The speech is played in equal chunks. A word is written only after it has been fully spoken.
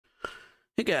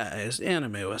Hey guys,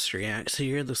 AnimeWestReacts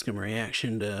here. This is a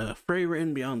reaction to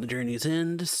Frieren Beyond the Journey's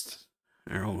End.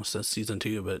 Or almost says season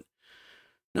 2, but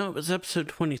no, it's episode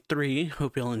 23.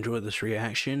 Hope y'all enjoy this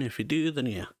reaction. If you do, then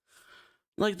yeah.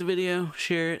 Like the video,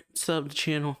 share it, sub the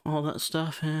channel, all that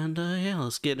stuff, and yeah,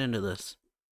 let's get into this.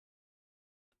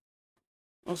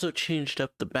 Also changed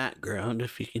up the background,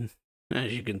 if you can,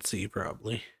 as you can see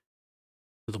probably.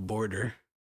 The border.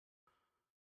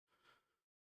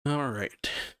 Alright.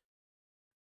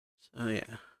 So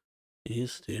yeah,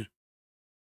 these two.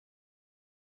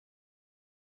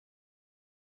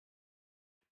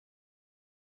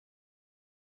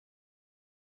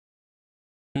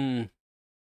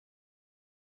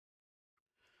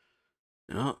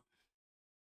 Oh,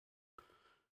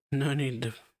 no need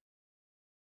to...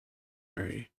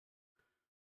 Hurry.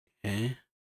 Okay.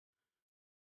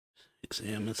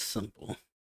 Exam is simple.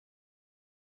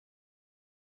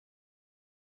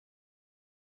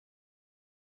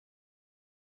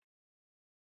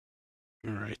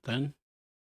 Alright then.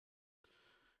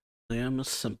 Exam is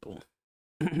simple.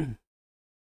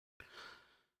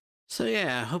 So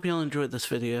yeah, I hope y'all enjoyed this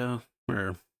video.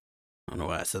 Or, I don't know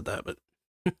why I said that, but...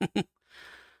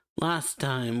 Last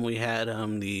time we had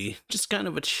the just kind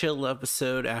of a chill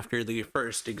episode after the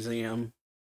first exam.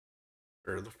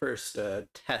 Or the first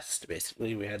test,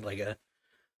 basically. We had like a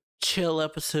chill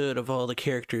episode of all the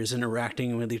characters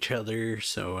interacting with each other,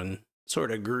 so in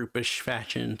sort of groupish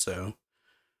fashion, so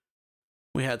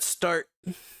we had Start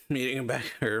meeting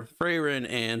back, or Frieren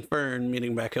and Fern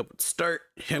meeting back up with Start,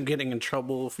 him getting in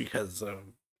trouble because of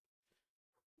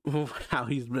how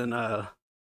he's been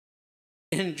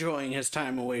enjoying his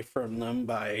time away from them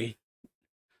by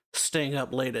staying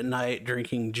up late at night,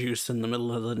 drinking juice in the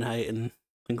middle of the night and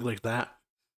things like that.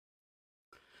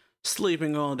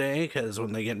 Sleeping all day, because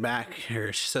when they get back,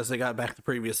 or she says they got back the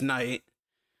previous night,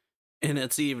 and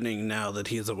it's evening now that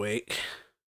he's awake.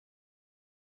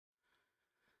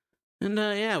 And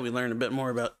yeah, we learn a bit more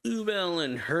about Ubel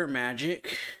and her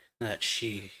magic, that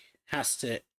she has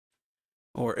to,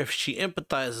 or if she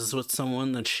empathizes with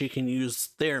someone, that she can use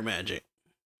their magic,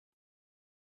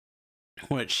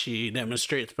 which she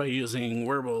demonstrates by using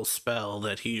Werbel's spell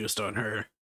that he used on her.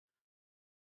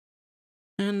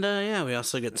 And yeah, we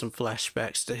also get some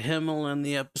flashbacks to Himmel in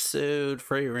the episode,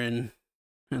 Frieren,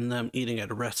 and them eating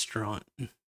at a restaurant.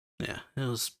 Yeah, it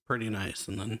was pretty nice.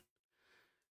 And then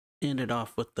ended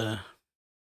off with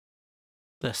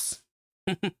this.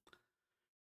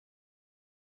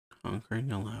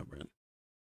 Conquering a labyrinth.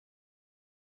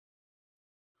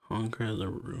 Conquer the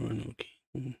ruin of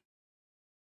King.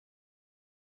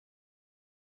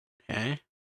 Okay.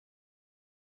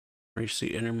 Reach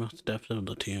the innermost depth of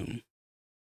the tomb.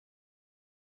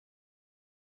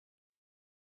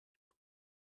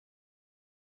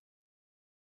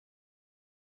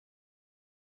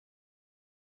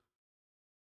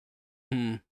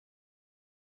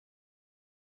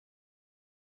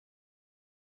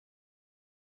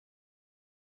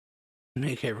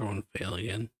 Make everyone fail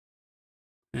again.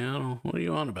 Yeah, I don't know. What are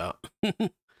you on about?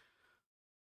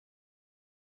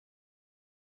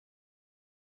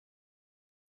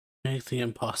 Make the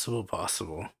impossible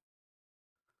possible.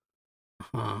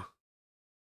 Huh.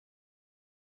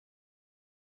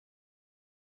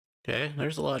 Okay,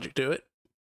 there's a logic to it.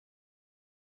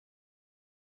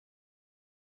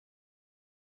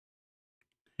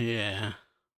 Yeah.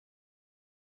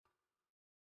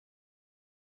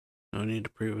 No need to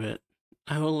prove it.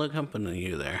 I will accompany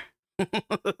you there.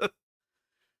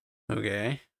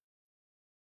 Okay.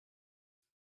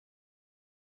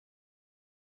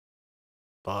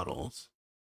 Bottles.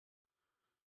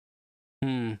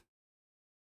 Okay.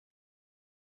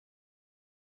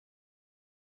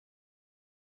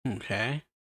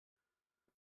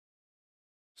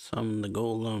 Summon the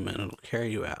golem and it'll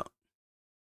carry you out.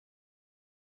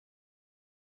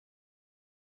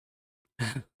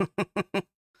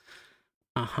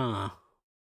 Uh-huh.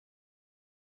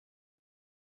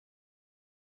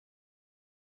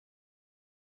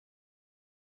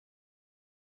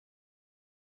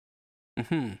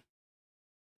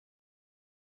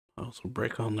 Also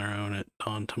break on their own at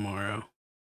dawn tomorrow.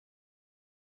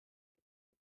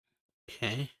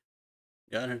 Okay.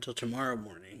 Got until tomorrow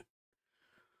morning.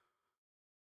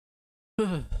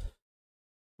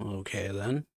 Okay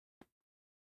then.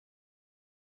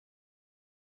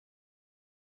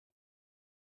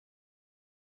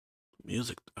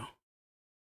 Music though.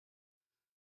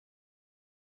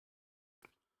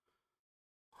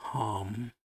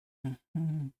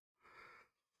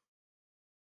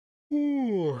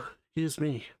 Ooh, excuse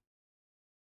me.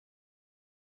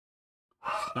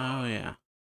 Oh yeah.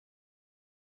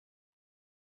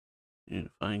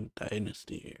 Unifying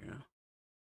Dynasty era.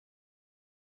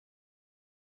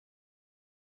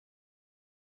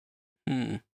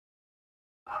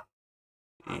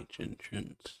 Age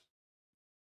entrance.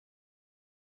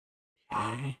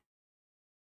 Okay.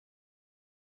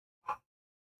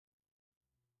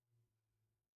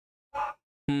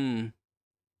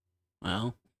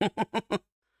 Well.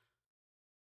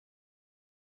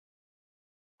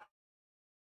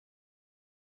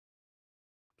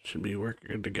 Should be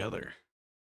working together.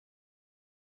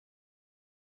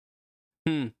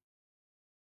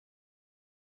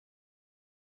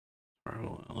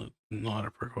 Well, not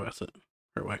a prerequisite.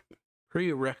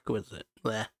 Prerequisite.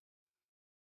 Bleh.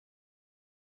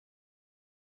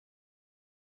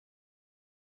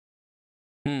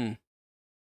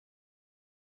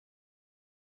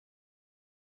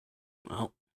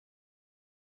 Well.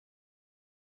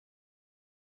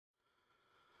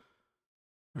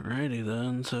 Alrighty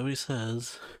then, so he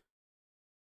says.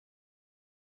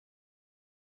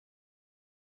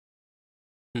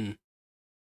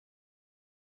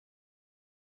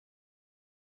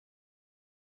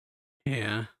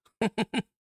 Yeah. I'm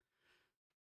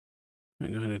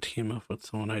going to team up with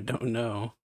someone I don't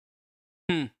know.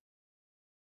 Okay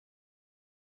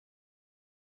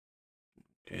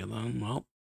then, well.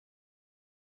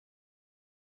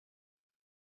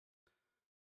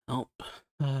 Help.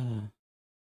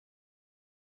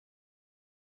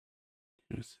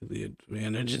 Let's see the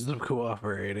advantages of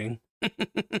cooperating.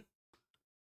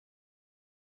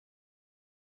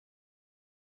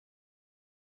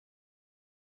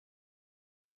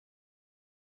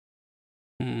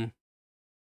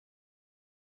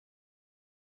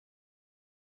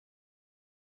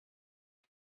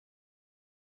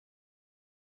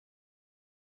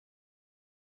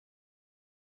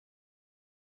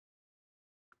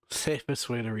 Safest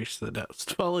way to reach the depths.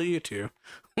 Follow you two.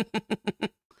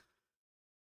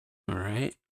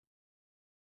 Alright.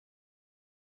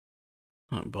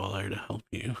 Not bother to help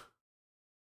you.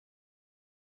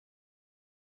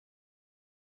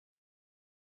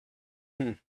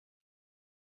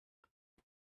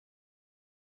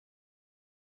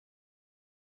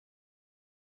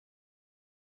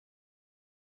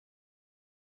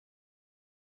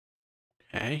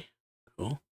 Okay.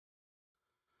 Cool.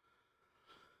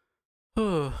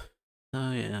 Oh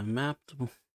yeah, map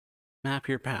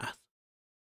your path.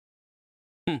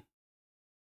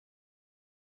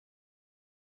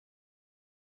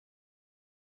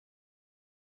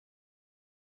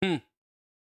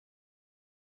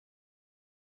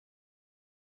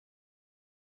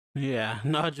 Yeah,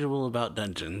 knowledgeable about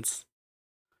dungeons.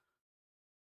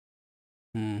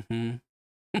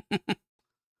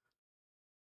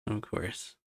 Of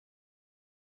course.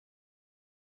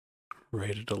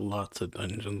 Raided to lots of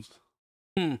dungeons.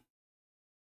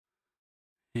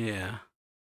 Yeah.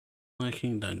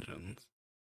 Liking dungeons.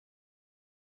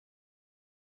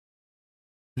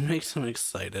 Makes him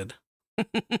excited.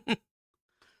 Yeah,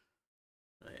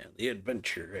 the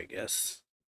adventure, I guess.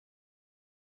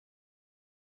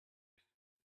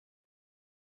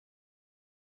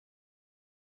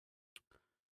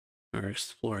 Or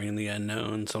exploring the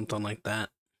unknown, something like that.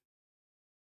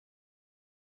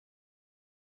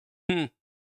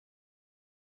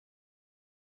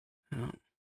 Oh.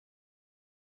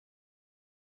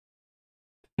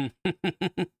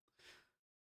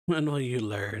 When will you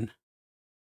learn?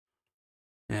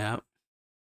 Yeah.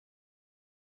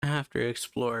 After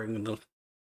exploring the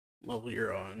level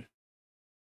you're on.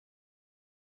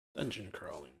 Dungeon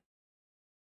crawling.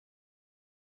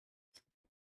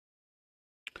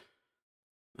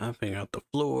 Mapping out the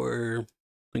floor.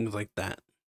 Things like that.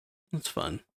 It's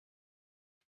fun.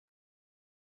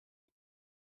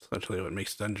 Especially what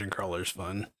makes dungeon crawlers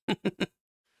fun.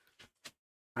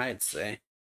 I'd say.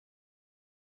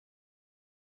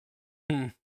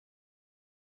 Enjoy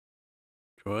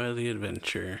the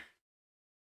adventure.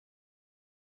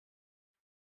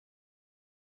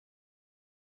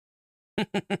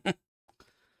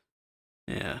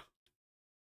 Yeah.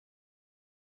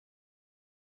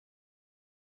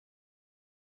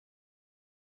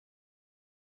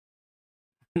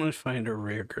 I'm gonna find a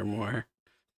rare grimoire.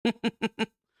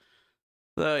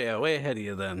 So yeah, way ahead of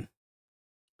you then.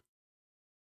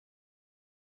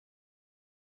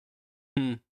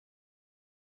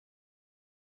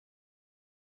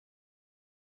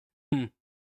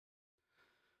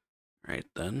 Right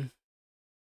then.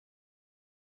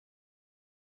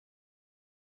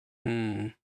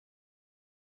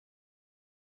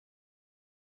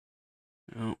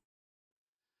 Oh.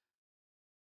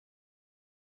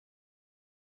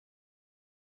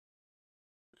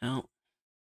 Well.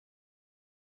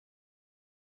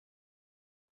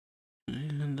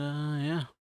 And, yeah.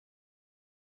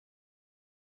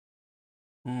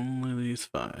 Only these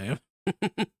 5.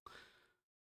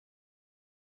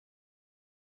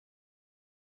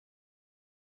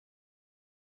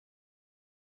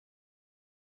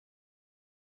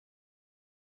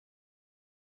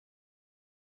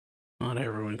 Not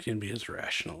everyone can be as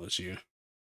rational as you.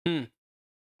 Hmm.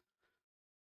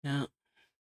 Yeah.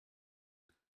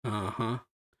 Uh-huh.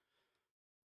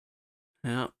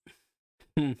 Yeah.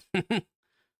 Hmm. I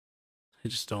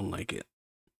just don't like it.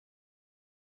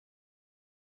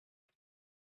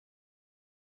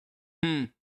 Hmm.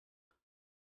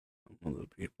 All the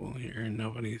people here,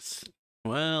 nobody's...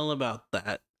 Well, about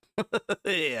that.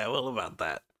 Yeah, well, about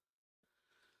that.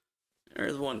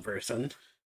 There's one person.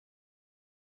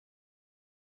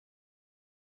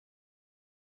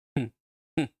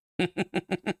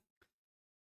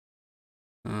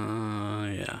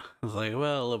 Yeah. I was like,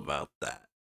 well, about that.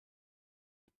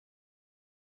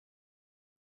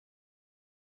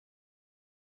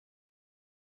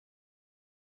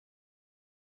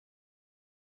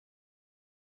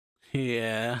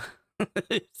 Yeah.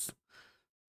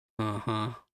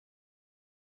 Uh-huh.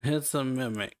 It's a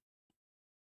mimic.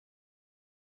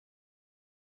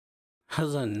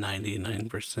 Has a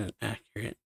 99%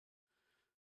 accurate.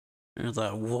 There's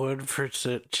that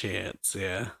 1% chance,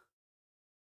 yeah.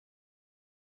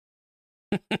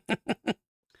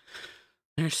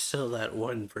 There's still that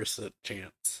 1%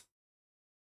 chance.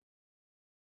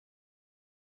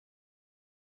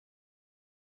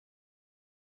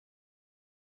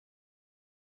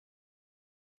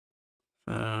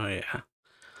 Oh, yeah.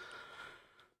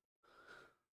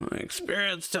 My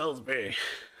experience tells me.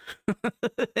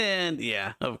 And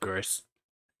yeah, of course.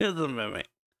 It's a mimic.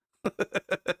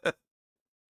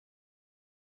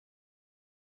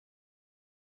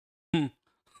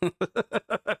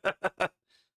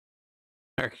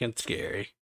 Freaking scary.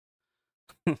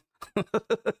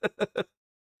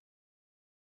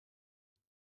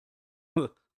 Wow.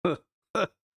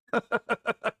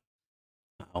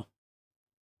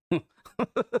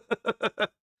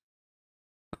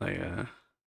 Like,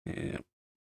 yeah.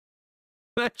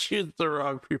 That choose the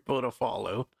wrong people to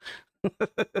follow.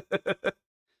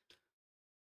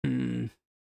 Hmm.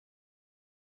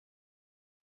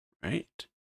 Right?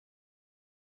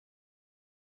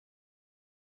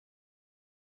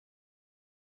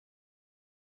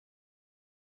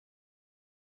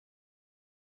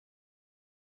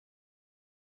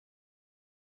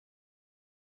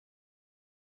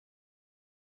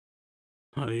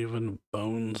 Not even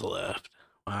bones left.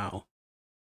 Wow.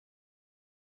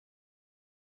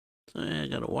 So yeah, I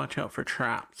gotta watch out for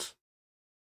traps.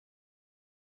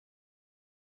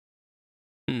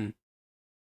 Hmm.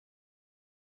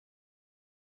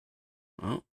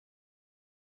 Oh.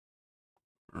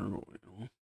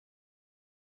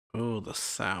 Oh, the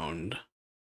sound.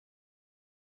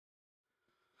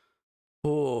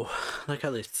 Oh, I like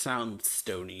how they sound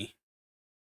stony.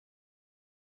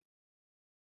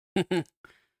 I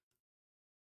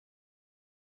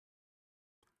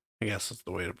guess that's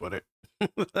the way to put it.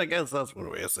 I guess that's one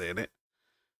way of saying it.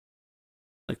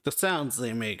 Like the sounds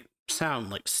they make sound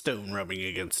like stone rubbing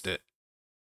against it.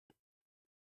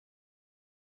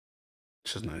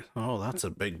 Which is nice. Oh, that's a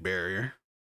big barrier.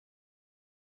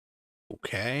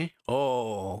 Okay.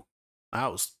 Oh,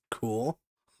 that was cool.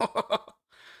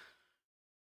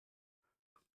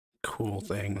 Cool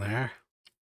thing there.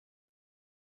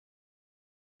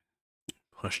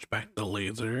 Pushed back the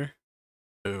laser.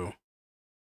 Ooh.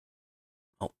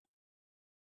 Oh.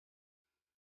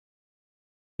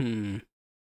 Hmm.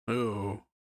 Ooh.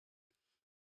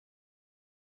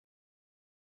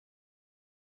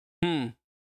 Hmm.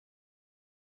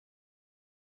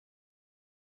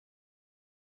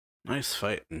 Nice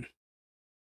fighting.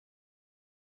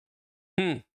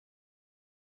 Hmm.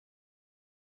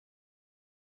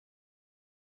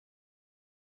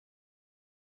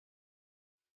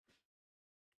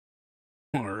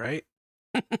 All right.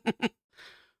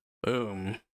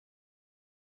 Boom.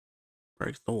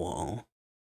 Break the wall.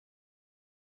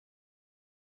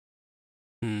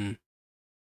 Hmm.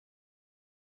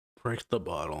 Break the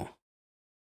bottle.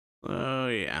 Oh,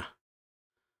 yeah.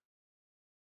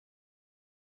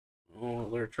 Oh,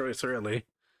 their choice early.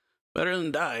 Better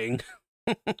than dying.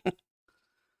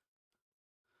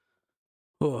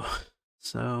 Oh.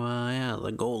 So, yeah,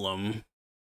 the golem.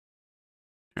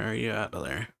 Are you out of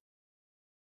there?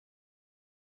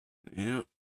 Yep.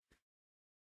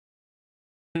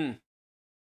 Hmm.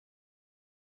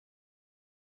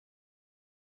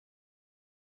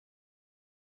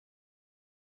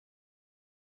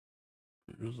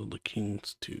 There's the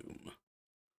king's tomb.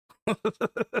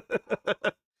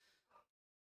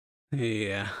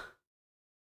 Yeah.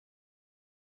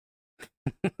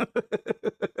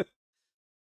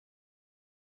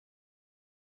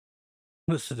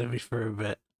 Listen to me for a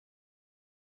bit.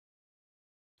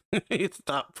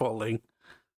 Stop pulling.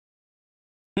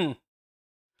 Hmm.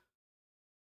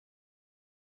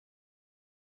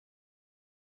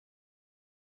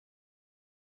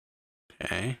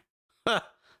 Okay.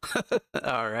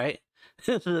 All right.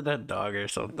 Is it a dog or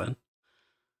something?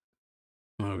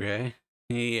 Okay.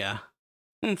 Yeah.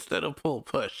 Instead of pull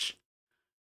push.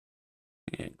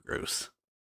 Yeah, gross.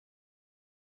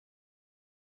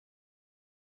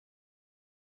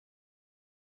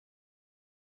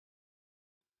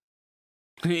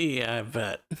 Yeah, I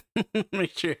bet.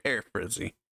 Makes your hair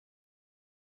frizzy.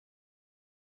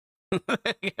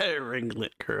 Got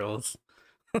ringlet curls.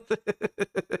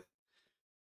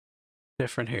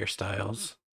 Different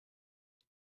hairstyles.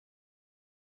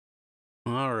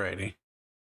 Alrighty.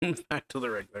 Back to the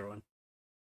regular one.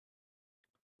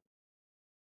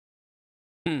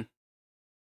 Hmm.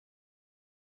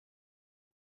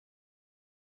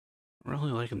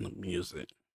 Really liking the music.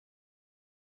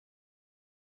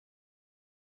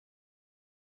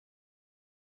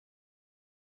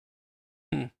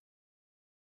 Hmm.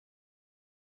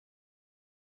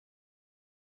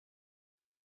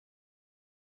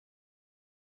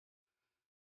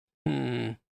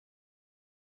 Hmm.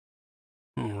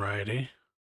 Alrighty.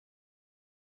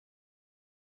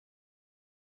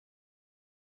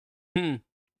 Hmm.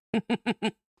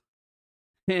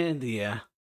 And yeah,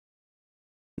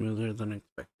 smoother than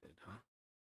expected, huh?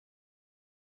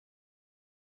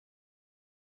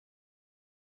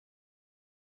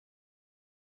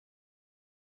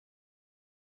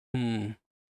 Hmm.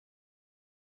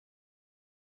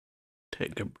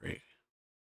 Take a break.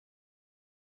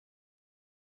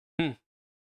 Hmm.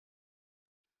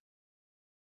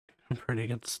 Pretty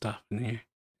good stuff in here.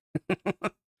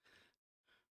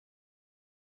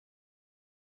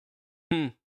 Hmm.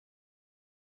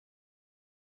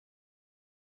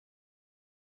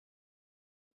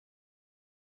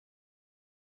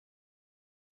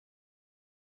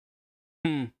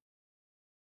 Hmm.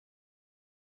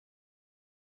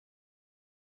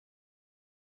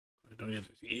 I don't get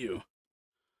to see you.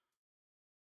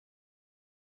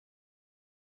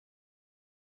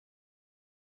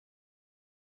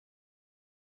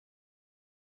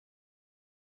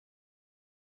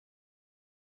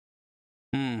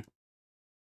 Hmm.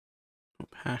 No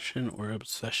passion or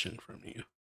obsession from you.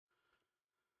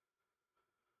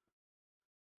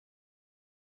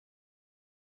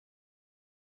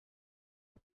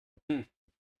 Hmm.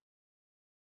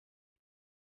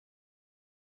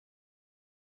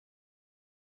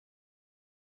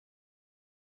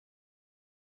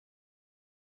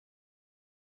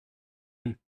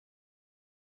 Hmm.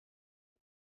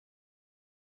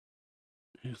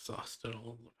 Exhausted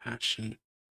all the passion.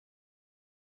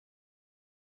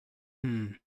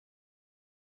 Hmm.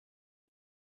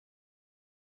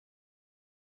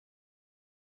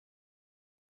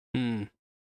 Hmm.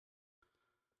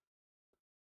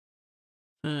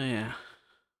 Oh yeah,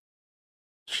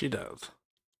 she does.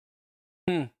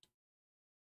 Hmm.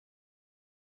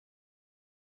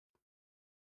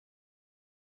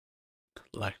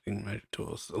 Collecting my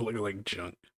tools that look like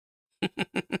junk.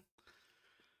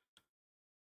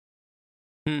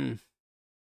 Hmm.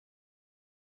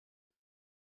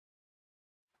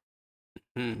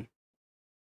 Hmm.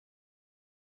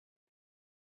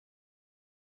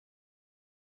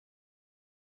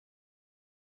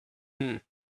 Hmm.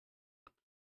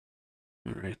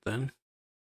 All right then.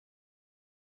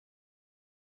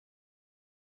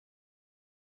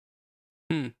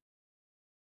 Hmm.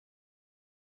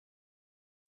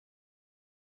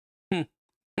 Hmm.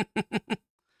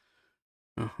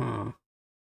 Uh-huh.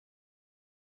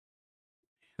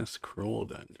 That's cruel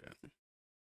dungeon.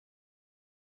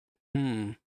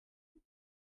 Hmm.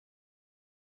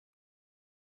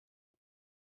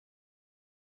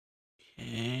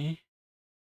 Okay.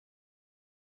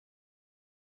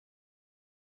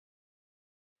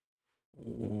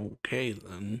 Okay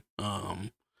then.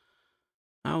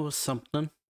 That was something.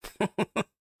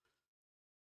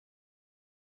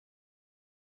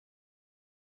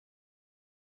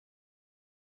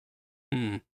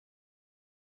 Hmm.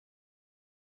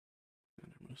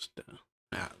 Almost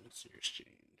atmosphere's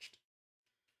changed.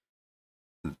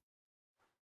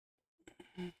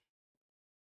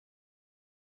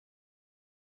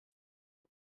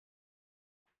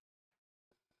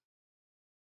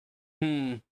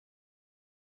 Hmm.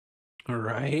 All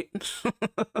right.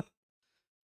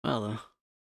 Well,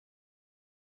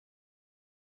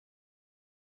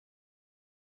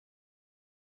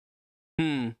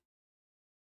 hmm.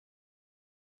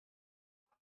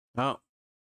 Oh.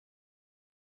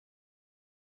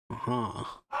 Uh-huh.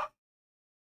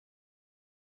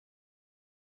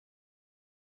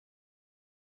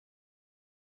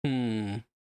 Hmm.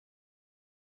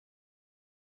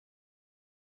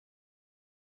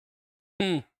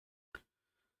 Hmm.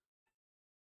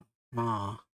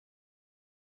 Ah.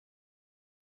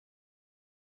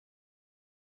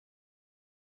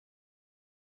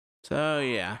 So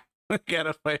yeah.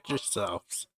 Gotta fight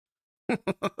yourselves.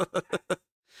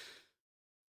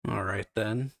 Alright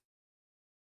then.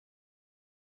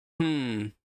 Hmm.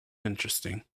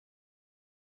 Interesting.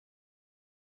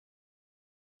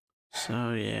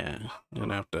 So yeah. You're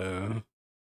gonna have to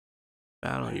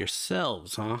battle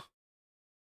yourselves, huh?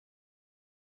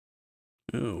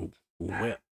 Ooh.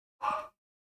 Whip.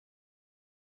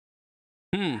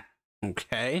 Hmm.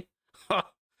 Okay.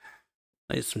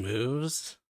 Nice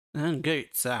moves. And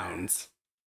great sounds.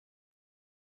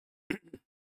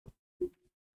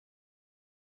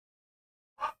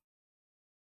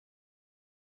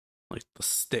 Like the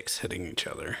sticks hitting each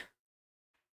other.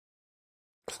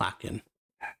 Clacking.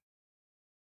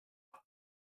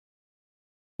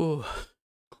 Ooh.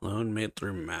 Clone made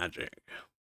through magic.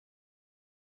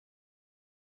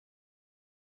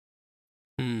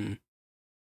 Hmm.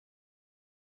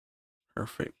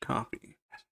 Perfect copy.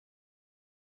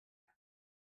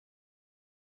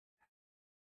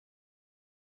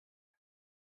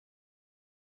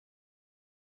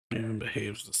 And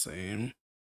behaves the same.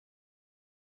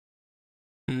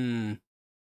 Hmm.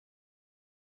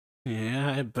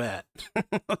 Yeah, I bet.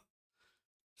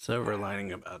 Silver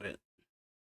lining about it.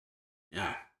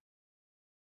 Yeah.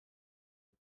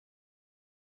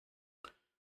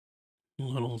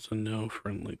 Little to no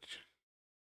friendly.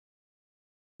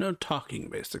 No talking,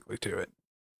 basically, to it.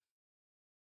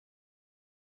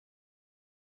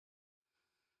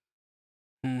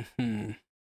 Mm-hmm.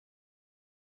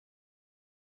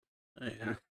 Oh,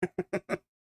 yeah.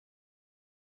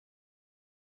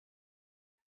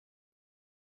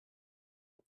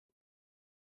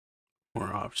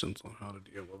 More options on how to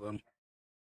deal with them.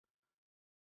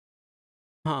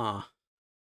 Huh.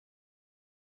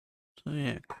 So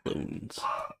yeah, clones.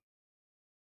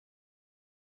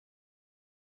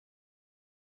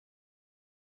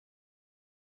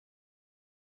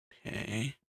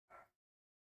 Okay.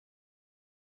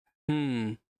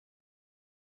 Hmm.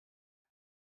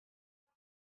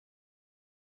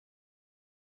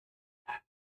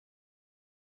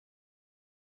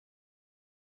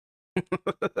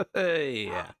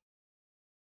 Yeah.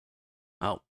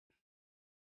 Oh.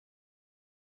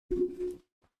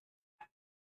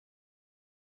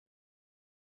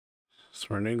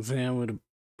 So an exam would have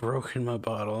broken my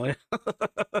bottle.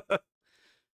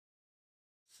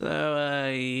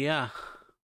 So, yeah.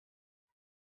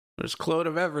 There's clone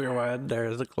of everyone.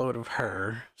 There's a clone of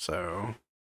her. So,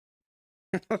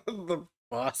 the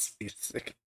boss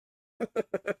music.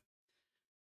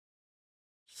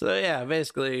 So, yeah,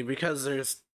 basically, because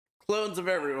there's clones of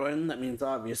everyone, that means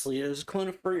obviously there's a clone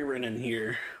of Frieren in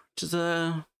here, which is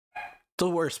the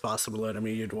worst possible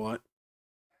enemy you'd want.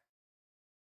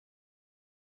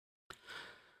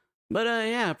 But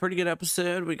yeah, pretty good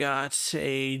episode. We got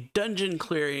a dungeon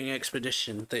clearing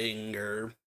expedition thing,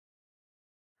 or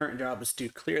current job is to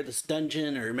clear this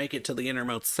dungeon or make it to the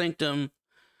innermost sanctum.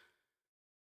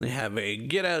 They have a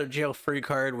get out of jail free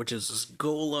card, which is this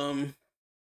golem.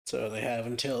 So they have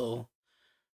until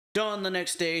dawn the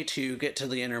next day to get to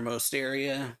the innermost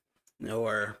area,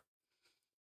 or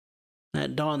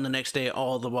at dawn the next day,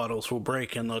 all the bottles will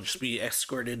break and they'll just be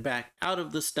escorted back out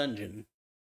of this dungeon.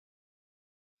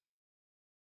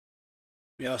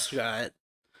 We also got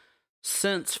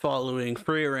Sense following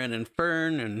Frieren and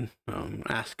Fern and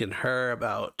asking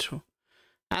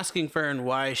Fern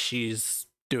why she's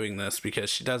doing this,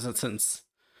 because she doesn't sense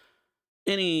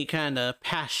any kind of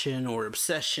passion or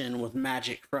obsession with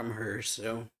magic from her.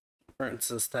 So Fern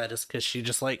says that is because she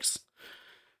just likes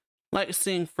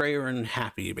seeing Frieren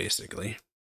happy, basically.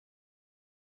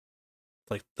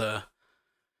 Like the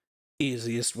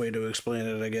easiest way to explain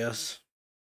it, I guess.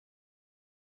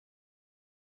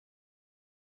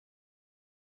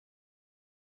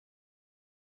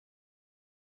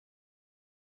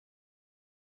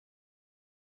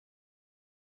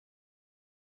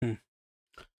 Hmm.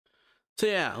 So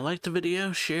yeah, like the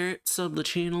video, share it, sub the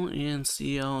channel, and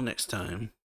see y'all next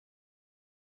time.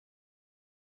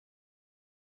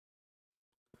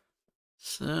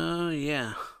 So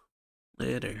yeah,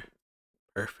 later.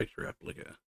 Perfect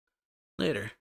replica. Later.